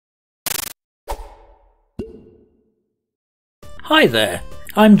Hi there,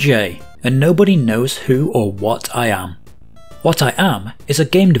 I'm Jay, and nobody knows who or what I am. What I am is a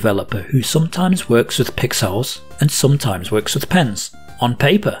game developer who sometimes works with pixels and sometimes works with pens, on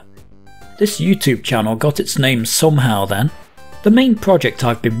paper. This YouTube channel got its name somehow then. The main project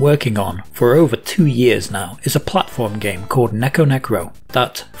I've been working on for over 2 years now is a platform game called Neko Necro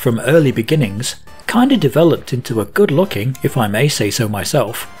that, from early beginnings, kinda developed into a good looking, if I may say so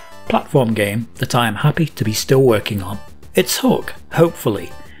myself, platform game that I am happy to be still working on. Its hook, hopefully,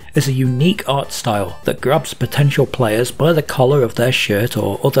 is a unique art style that grabs potential players by the collar of their shirt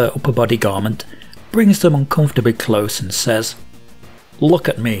or other upper body garment, brings them uncomfortably close and says, "Look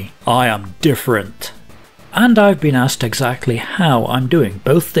at me, I am different." And I've been asked exactly how I'm doing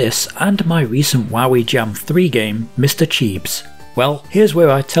both this and my recent Wowie Jam 3 game, Mr. Cheebs. Well, here's where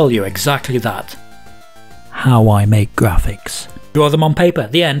I tell you exactly that. How I make graphics. Draw them on paper,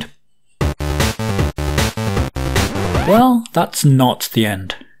 the end. Well, that's not the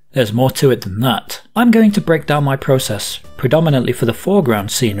end. There's more to it than that. I'm going to break down my process, predominantly for the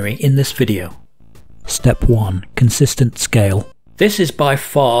foreground scenery in this video. Step 1. Consistent scale. This is by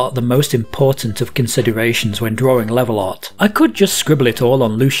far the most important of considerations when drawing level art. I could just scribble it all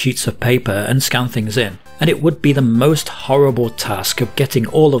on loose sheets of paper and scan things in, and it would be the most horrible task of getting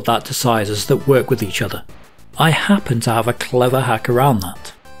all of that to sizes that work with each other. I happen to have a clever hack around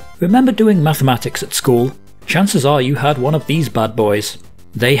that. Remember doing mathematics at school? Chances are you had one of these bad boys.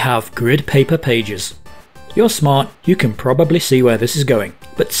 They have grid paper pages. You're smart, you can probably see where this is going,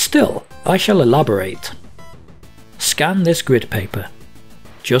 but still, I shall elaborate. Scan this grid paper.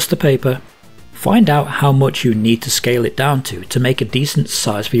 Just the paper. Find out how much you need to scale it down to make a decent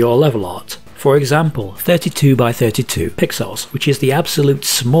size for your level art. For example, 32 by 32 pixels, which is the absolute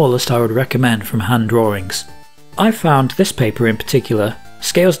smallest I would recommend from hand drawings. I found this paper in particular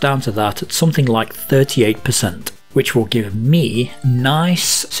scales down to that at something like 38%, which will give me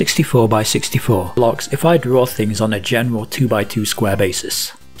nice 64 by 64 blocks if I draw things on a general 2 by 2 square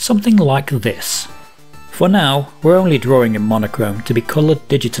basis. Something like this. For now, we're only drawing in monochrome to be coloured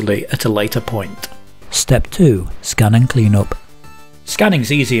digitally at a later point. Step 2. Scan and clean up.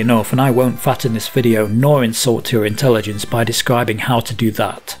 Scanning's easy enough and I won't fatten this video nor insult your intelligence by describing how to do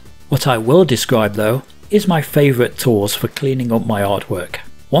that. What I will describe though is my favourite tools for cleaning up my artwork.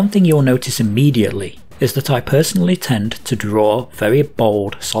 One thing you'll notice immediately is that I personally tend to draw very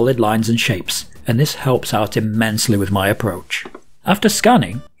bold, solid lines and shapes, and this helps out immensely with my approach. After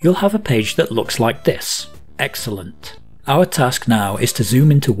scanning, you'll have a page that looks like this. Excellent. Our task now is to zoom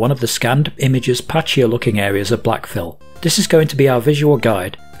into one of the scanned image's patchier looking areas of black fill. This is going to be our visual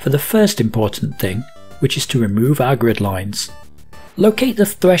guide for the first important thing, which is to remove our grid lines. Locate the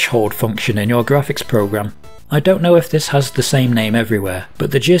threshold function in your graphics program. I don't know if this has the same name everywhere,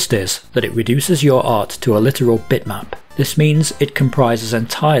 but the gist is that it reduces your art to a literal bitmap. This means it comprises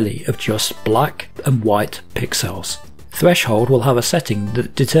entirely of just black and white pixels. Threshold will have a setting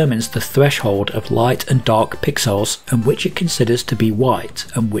that determines the threshold of light and dark pixels and which it considers to be white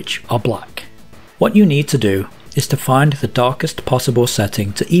and which are black. What you need to do is to find the darkest possible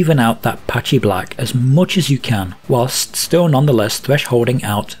setting to even out that patchy black as much as you can, whilst still nonetheless thresholding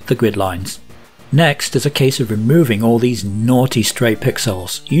out the grid lines. Next is a case of removing all these naughty stray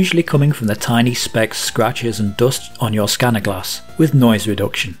pixels, usually coming from the tiny specks, scratches and dust on your scanner glass, with noise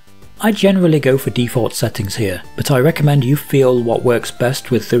reduction. I generally go for default settings here, but I recommend you feel what works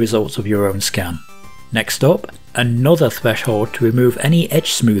best with the results of your own scan. Next up, another threshold to remove any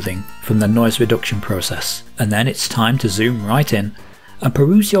edge smoothing from the noise reduction process, and then it's time to zoom right in and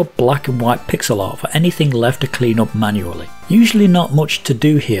peruse your black and white pixel art for anything left to clean up manually. Usually not much to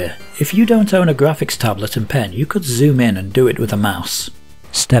do here. If you don't own a graphics tablet and pen, you could zoom in and do it with a mouse.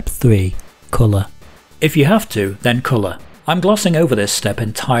 Step 3. Colour. If you have to, then colour. I'm glossing over this step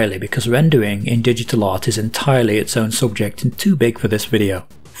entirely because rendering in digital art is entirely its own subject and too big for this video.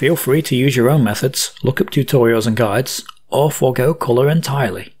 Feel free to use your own methods, look up tutorials and guides, or forego colour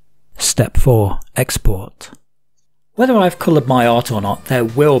entirely. Step 4. Export. Whether I've coloured my art or not, there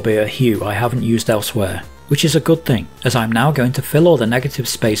will be a hue I haven't used elsewhere, which is a good thing, as I'm now going to fill all the negative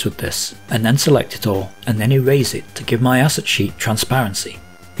space with this, and then select it all, and then erase it to give my asset sheet transparency.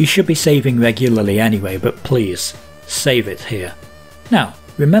 You should be saving regularly anyway, but please, save it here. Now,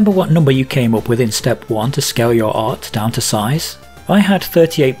 remember what number you came up with in step 1 to scale your art down to size? I had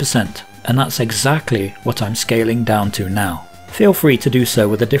 38%, and that's exactly what I'm scaling down to now. Feel free to do so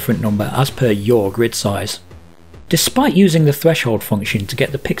with a different number as per your grid size. Despite using the threshold function to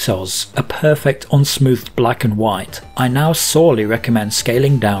get the pixels a perfect unsmoothed black and white, I now sorely recommend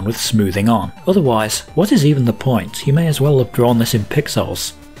scaling down with smoothing on. Otherwise, what is even the point? You may as well have drawn this in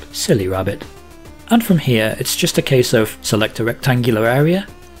pixels. Silly rabbit. And from here, it's just a case of select a rectangular area,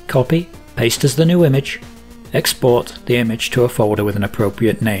 copy, paste as the new image, export the image to a folder with an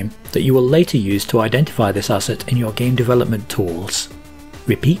appropriate name that you will later use to identify this asset in your game development tools.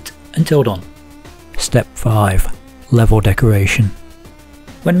 Repeat until done. Step 5. Level decoration.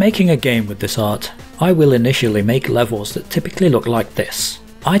 When making a game with this art, I will initially make levels that typically look like this.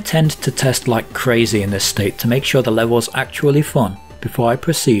 I tend to test like crazy in this state to make sure the level's actually fun before I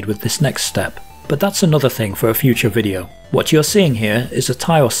proceed with this next step, but that's another thing for a future video. What you're seeing here is a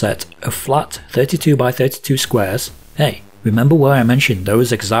tile set of flat 32 by 32 squares. Hey, remember where I mentioned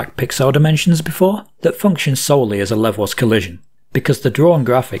those exact pixel dimensions before? That function solely as a level's collision, because the drawn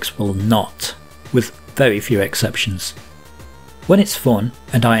graphics will not, with very few exceptions. When it's fun,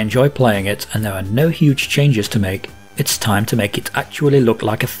 and I enjoy playing it and there are no huge changes to make, it's time to make it actually look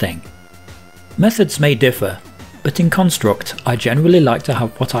like a thing. Methods may differ, but in Construct I generally like to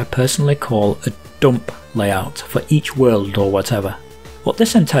have what I personally call a dump layout for each world or whatever. What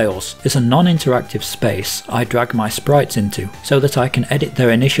this entails is a non-interactive space I drag my sprites into so that I can edit their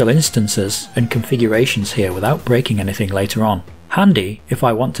initial instances and configurations here without breaking anything later on. Handy if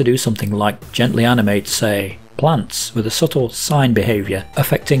I want to do something like gently animate, say, plants with a subtle sine behaviour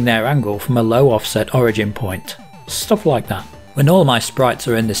affecting their angle from a low offset origin point. Stuff like that. When all my sprites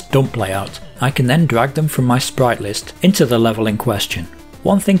are in this dump layout, I can then drag them from my sprite list into the level in question.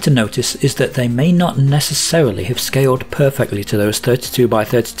 One thing to notice is that they may not necessarily have scaled perfectly to those 32 by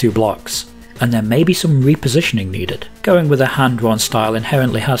 32 blocks, and there may be some repositioning needed. Going with a hand-drawn style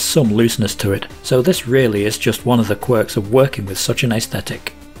inherently has some looseness to it, so this really is just one of the quirks of working with such an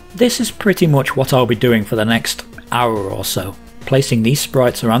aesthetic. This is pretty much what I'll be doing for the next hour or so, placing these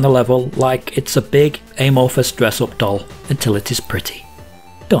sprites around the level like it's a big amorphous dress-up doll until it is pretty.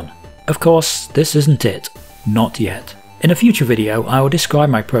 Done. Of course, this isn't it. Not yet. In a future video, I will describe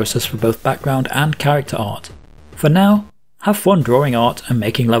my process for both background and character art. For now, have fun drawing art and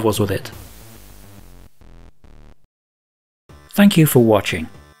making levels with it. Thank you for watching.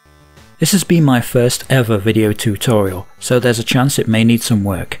 This has been my first ever video tutorial, so there's a chance it may need some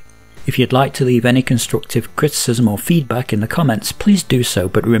work. If you'd like to leave any constructive criticism or feedback in the comments, please do so,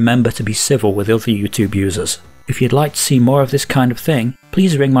 but remember to be civil with other YouTube users. If you'd like to see more of this kind of thing,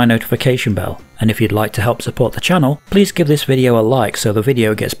 please ring my notification bell. And if you'd like to help support the channel, please give this video a like so the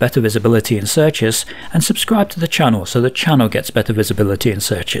video gets better visibility in searches, and subscribe to the channel so the channel gets better visibility in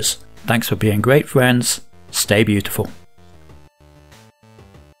searches. Thanks for being great friends, stay beautiful.